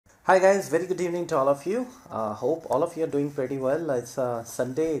Hi guys, very good evening to all of you. Hope all of you are doing pretty well. It's a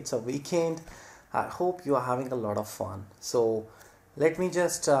Sunday, it's a weekend. I hope you are having a lot of fun. So let me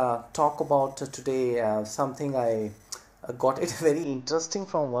just talk about today something I got it very interesting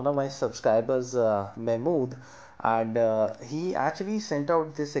from one of my subscribers, Mahmood, and he actually sent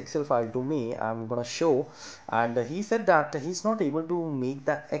out this Excel file to me. I'm gonna show, and he said that he's not able to make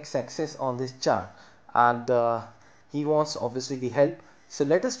the x-axis on this chart, and he wants obviously the help. So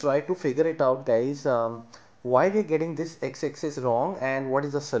let us try to figure it out, guys. Why we're getting this x-axis wrong and what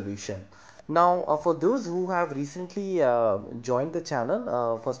is the solution. Now, for those who have recently joined the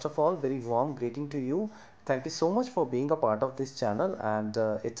channel, first of all, very warm greeting to you. Thank you so much for being a part of this channel, and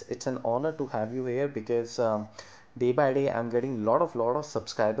it's an honor to have you here because day by day I'm getting lot of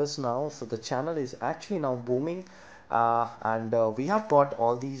subscribers now. So the channel is actually now booming, and we have got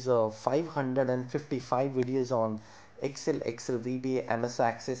all these 555 videos on Excel VBA, MS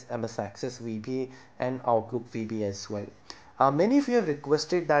Access VBA, and Outlook VBA as well. Many of you have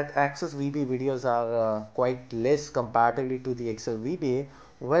requested that Access VBA videos are quite less comparatively to the Excel VBA.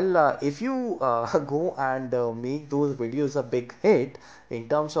 Well, if you go and make those videos a big hit in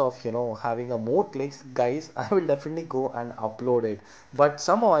terms of having a more clicks, guys, I will definitely go and upload it. But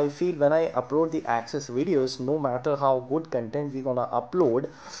somehow I feel when I upload the Access videos, no matter how good content we're gonna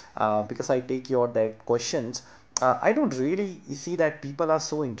upload, because I take your direct questions. I don't really see that people are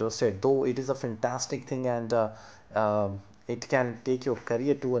so interested, though it is a fantastic thing, and it can take your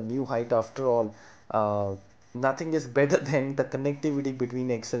career to a new height after all. Nothing is better than the connectivity between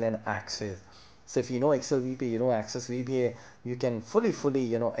Excel and Access. So if you know Excel VBA, you know Access VBA, you can fully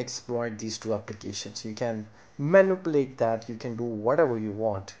exploit these two applications. You can manipulate that, you can do whatever you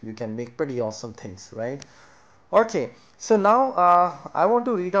want, you can make pretty awesome things, right? Okay, so now I want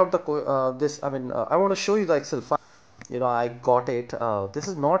to read out the I want to show you the Excel file. I got it. This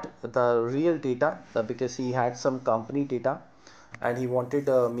is not the real data because he had some company data and he wanted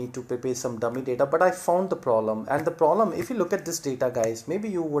me to prepare some dummy data, but I found the problem. And the problem, if you look at this data, guys, maybe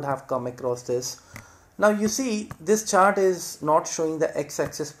you would have come across this. Now you see this chart is not showing the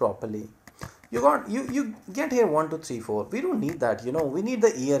x-axis properly. You get here 1 2 3 4. We don't need that. We need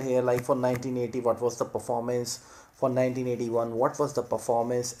the year here, like for 1980 what was the performance, for 1981 what was the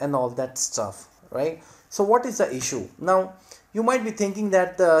performance, and all that stuff, right? So what is the issue? Now you might be thinking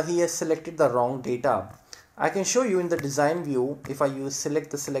that he has selected the wrong data. I can show you in the design view. If I use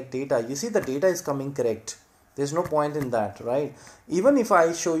select data, you see the data is coming correct. There's no point in that, right? Even if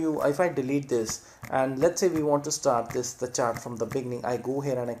I show you, if I delete this and let's say we want to start the chart from the beginning, I go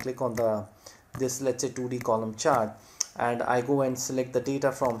here and I click on this, let's say 2D column chart, and I go and select the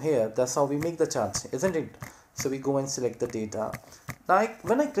data from here. That's how we make the charts, isn't it? So we go and select the data. Now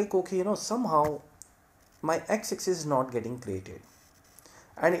when I click OK, somehow my x-axis is not getting created.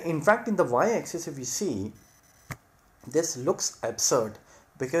 And in fact, in the y-axis, if you see, this looks absurd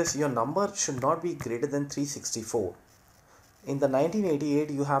because your number should not be greater than 364. In the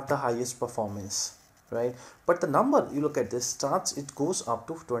 1988, you have the highest performance, right? But the number, you look at this, starts, it goes up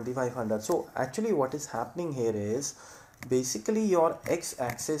to 2500. So actually what is happening here is basically your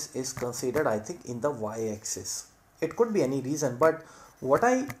x-axis is considered, I think, in the y-axis. It could be any reason, but what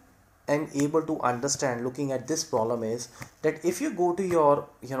I am able to understand looking at this problem is that if you go to your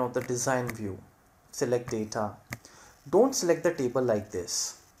the design view, select data, don't select the table like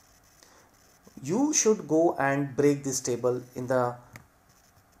this. You should go and break this table in the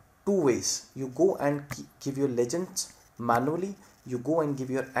two ways. You go and give your legends manually, you go and give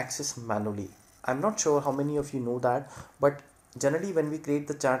your axis manually. I'm not sure how many of you know that, but generally when we create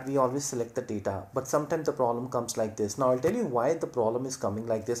the chart we always select the data, but sometimes the problem comes like this. Now I'll tell you why the problem is coming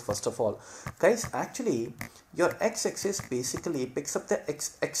like this. First of all, guys, actually your x-axis basically picks up the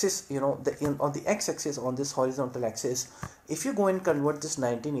x-axis, on the x-axis on this horizontal axis. If you go and convert this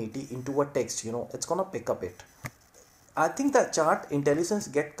 1980 into a text, it's gonna pick up it. I think the chart intelligence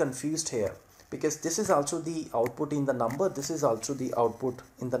get confused here because this is also the output in the number, this is also the output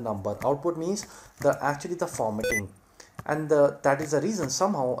in the number. Output means actually the formatting, and that is the reason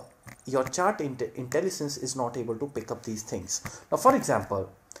somehow your chart intelligence is not able to pick up these things. Now for example,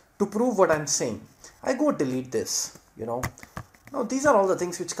 to prove what I'm saying, I go delete this. Now these are all the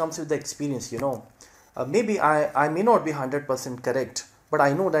things which comes with the experience. Maybe I may not be 100% correct, but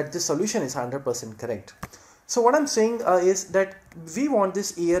I know that this solution is 100% correct. So what I'm saying is that we want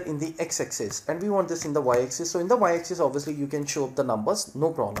this year in the x-axis and we want this in the y-axis. So in the y-axis obviously you can show up the numbers,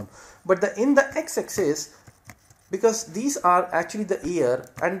 no problem, but in the x-axis, because these are actually the year,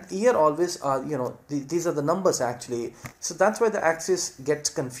 and year always are these are the numbers actually, so that's why the axis gets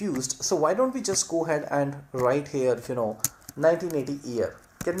confused. So why don't we just go ahead and write here 1980 year.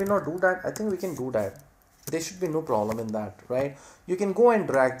 Can we not do that? I think we can do that. There should be no problem in that, right? You can go and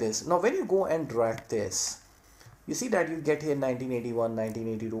drag this. Now when you go and drag this, you see that you get here 1981,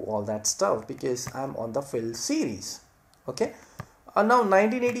 1982, all that stuff, because I'm on the fill series. Okay. Now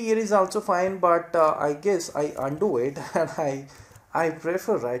 1980 year is also fine, but I guess I undo it and I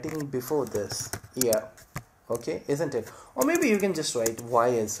prefer writing before this year. Okay, isn't it? Or maybe you can just write Y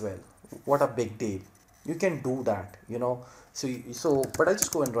as well. What a big deal. You can do that, you know. So but I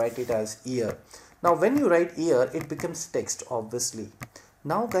just go and write it as year. Now when you write year, it becomes text, obviously.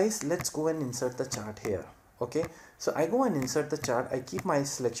 Now guys, let's go and insert the chart here. Okay, so I go and insert the chart. I keep my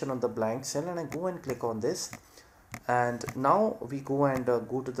selection on the blank cell and I go and click on this. And now we go and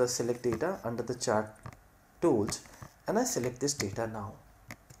go to the select data under the chart tools, and I select this data now.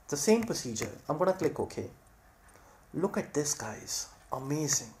 The same procedure. I'm gonna click OK. Look at this, guys.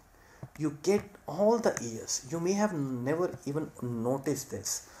 Amazing. You get all the years. You may have never even noticed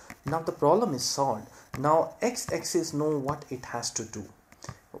this. Now the problem is solved. Now x-axis know what it has to do.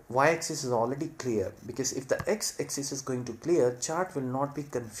 Y-axis is already clear, because if the x-axis is going to clear, chart will not be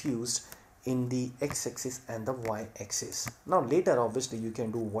confused in the x-axis and the y-axis. Now later obviously you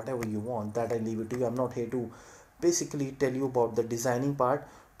can do whatever you want, that I leave it to you. I'm not here to basically tell you about the designing part,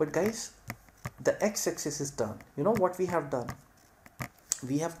 but guys, the x-axis is done. You know what we have done?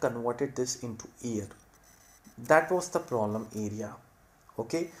 We have converted this into year. That was the problem area.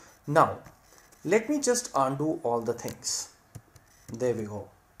 Okay, now let me just undo all the things. There we go.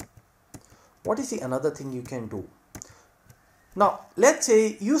 What is the another thing you can do? Now let's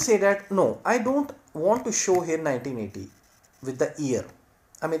say you say that no, I don't want to show here 1980 with the year.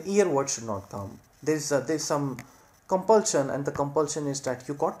 I mean year word should not come. There's some compulsion, and the compulsion is that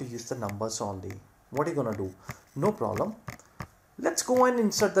you got to use the numbers only. What are you gonna do? No problem. Let's go and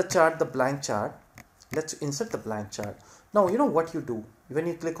insert the chart, the blank chart. Let's insert the blank chart. Now you know what you do when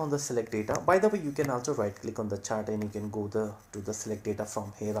you click on the select data. By the way, you can also right click on the chart and you can go to the select data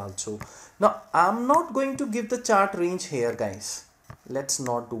from here also. Now I'm not going to give the chart range here, guys. Let's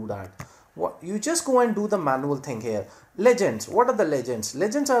not do that. What you just go and do the manual thing here. Legends. What are the legends?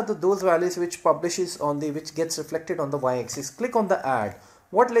 Legends are those values which publishes on the which gets reflected on the y-axis. Click on the add.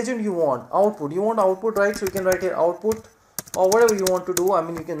 What legend you want? Output. You want output, right? So you can write here output, or whatever you want to do. I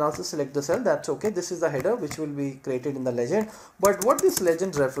mean, you can also select the cell. That's okay. This is the header which will be created in the legend. But what this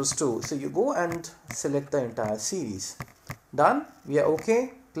legend refers to? So you go and select the entire series. Done. We are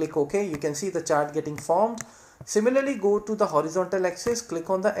okay. Click OK. You can see the chart getting formed. Similarly, go to the horizontal axis. Click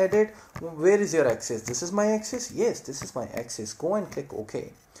on the edit. Where is your axis? This is my axis. Yes, this is my axis. Go and click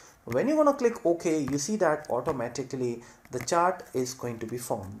OK. When you want to click OK, you see that automatically the chart is going to be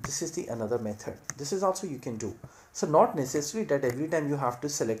formed. This is the another method. This is also you can do. So not necessary that every time you have to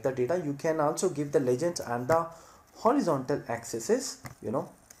select the data. You can also give the legends and the horizontal axes, you know,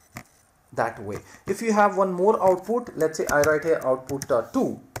 that way. If you have one more output, let's say I write here output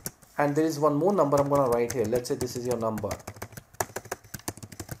 2, and there is one more number I'm going to write here. Let's say this is your number.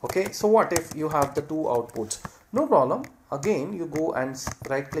 Okay, so what if you have the two outputs? No problem. Again, you go and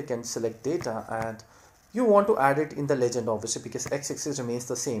right click and select data, and you want to add it in the legend, obviously, because x-axis remains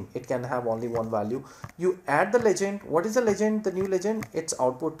the same. It can have only one value. You add the legend. What is the legend? The new legend, it's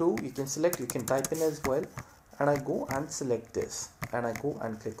output 2. You can select, you can type in as well, and I go and select this, and I go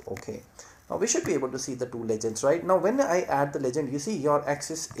and click OK. Now we should be able to see the two legends, right? Now when I add the legend, you see your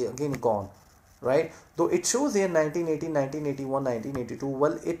axis again gone, right? Though it shows here 1980, 1981, 1982.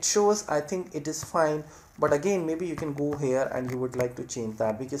 Well, it shows, I think it is fine, but again, maybe you can go here and you would like to change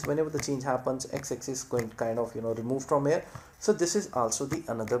that, because whenever the change happens, x-axis is going to kind of, you know, remove from here. So this is also the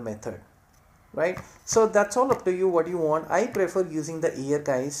another method, right? So that's all up to you what you want. I prefer using the year,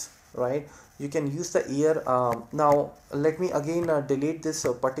 guys, right? You can use the year. Now let me again delete this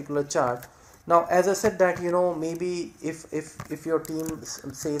particular chart. Now as I said that, you know, maybe if your team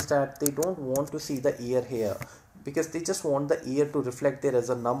says that they don't want to see the year here because they just want the year to reflect there as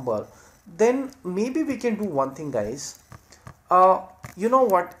a number, then maybe we can do one thing, guys. You know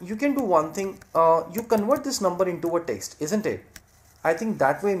what, you can do one thing. You convert this number into a text, isn't it? I think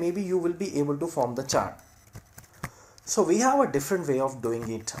that way maybe you will be able to form the chart. So we have a different way of doing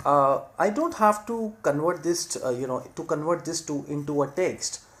it. I don't have to convert this you know, to convert this into a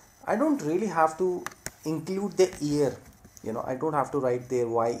text. I don't really have to include the year, you know, I don't have to write there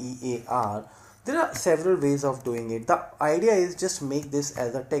YEAR. There are several ways of doing it. The idea is just make this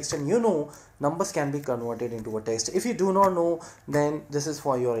as a text, and you know, numbers can be converted into a text. If you do not know, then this is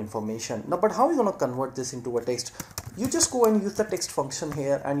for your information. Now, but how are you going to convert this into a text? You just go and use the text function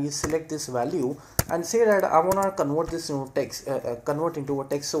here, and you select this value and say that I want to convert this into text, convert into a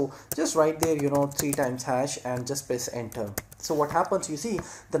text. So just write there, you know, 3 times hash and just press enter. So what happens, you see,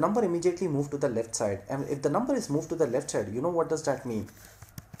 the number immediately moved to the left side, and if the number is moved to the left side, you know what does that mean?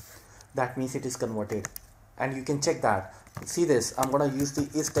 That means it is converted, and you can check that. See this, I'm gonna use the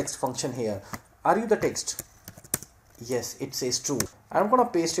isText function here. Are you the text? Yes, it says true. I'm gonna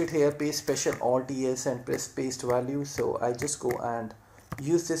paste it here, paste special alt es and press paste value. So I just go and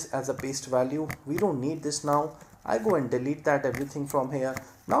use this as a paste value. We don't need this now. I go and delete that everything from here.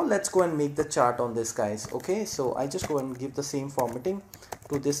 Now let's go and make the chart on this, guys. Okay, so I just go and give the same formatting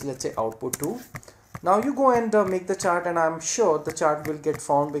to this, let's say output 2. Now you go and make the chart, and I'm sure the chart will get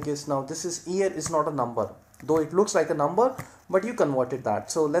found, because now this is year is not a number, though it looks like a number, but you converted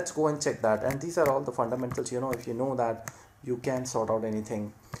that. So let's go and check that. And these are all the fundamentals, you know, if you know that, you can sort out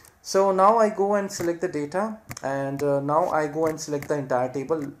anything. So now I go and select the data, and now I go and select the entire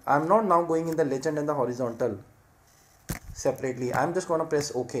table. I'm not now going in the legend and the horizontal separately. I'm just gonna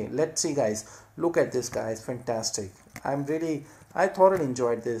press OK. Let's see, guys, look at this, guys, fantastic. I thoroughly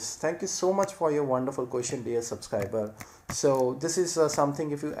enjoyed this. Thank you so much for your wonderful question, dear subscriber. So this is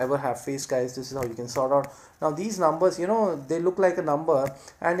something, if you ever have faced, guys, this is how you can sort out. Now these numbers, you know, they look like a number,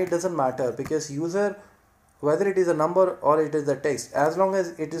 and it doesn't matter, because user, whether it is a number or it is a text, as long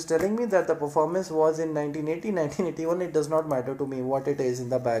as it is telling me that the performance was in 1980, 1981, it does not matter to me what it is in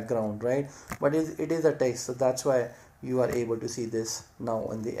the background, right? But it is a text, so that's why you are able to see this now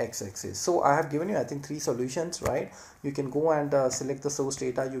in the x-axis. So I have given you, I think, 3 solutions, right? You can go and select the source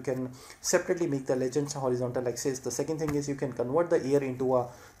data. You can separately make the legends horizontal axis. The second thing is you can convert the year into a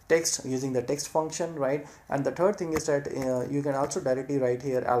text using the text function, right? And the third thing is that you can also directly write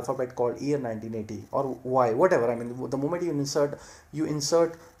here alphabet called year 1980 or y, whatever. I mean, the moment you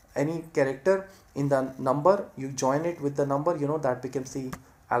insert any character in the number, you join it with the number, you know, that becomes the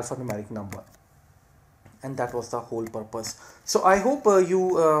alphanumeric number. And that was the whole purpose. So I hope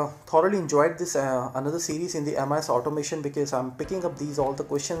you thoroughly enjoyed this another series in the MIS automation, because I'm picking up all the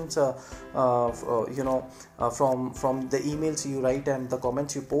questions you know, from the emails you write and the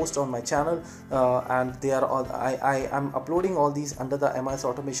comments you post on my channel, and they are all, I am uploading all these under the MIS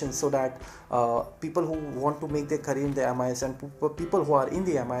automation, so that people who want to make their career in the MIS, and people who are in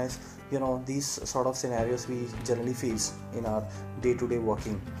the MIS, you know, these sort of scenarios we generally face in our day-to-day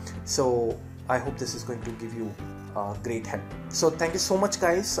working. So I hope this is going to give you great help. So thank you so much,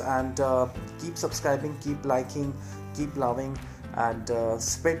 guys, and keep subscribing, keep liking, keep loving, and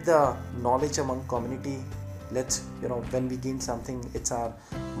spread the knowledge among community. Let's, you know, when we gain something, it's our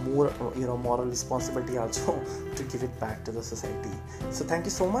more, you know, moral responsibility also to give it back to the society. So thank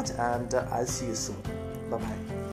you so much, and I'll see you soon. Bye bye.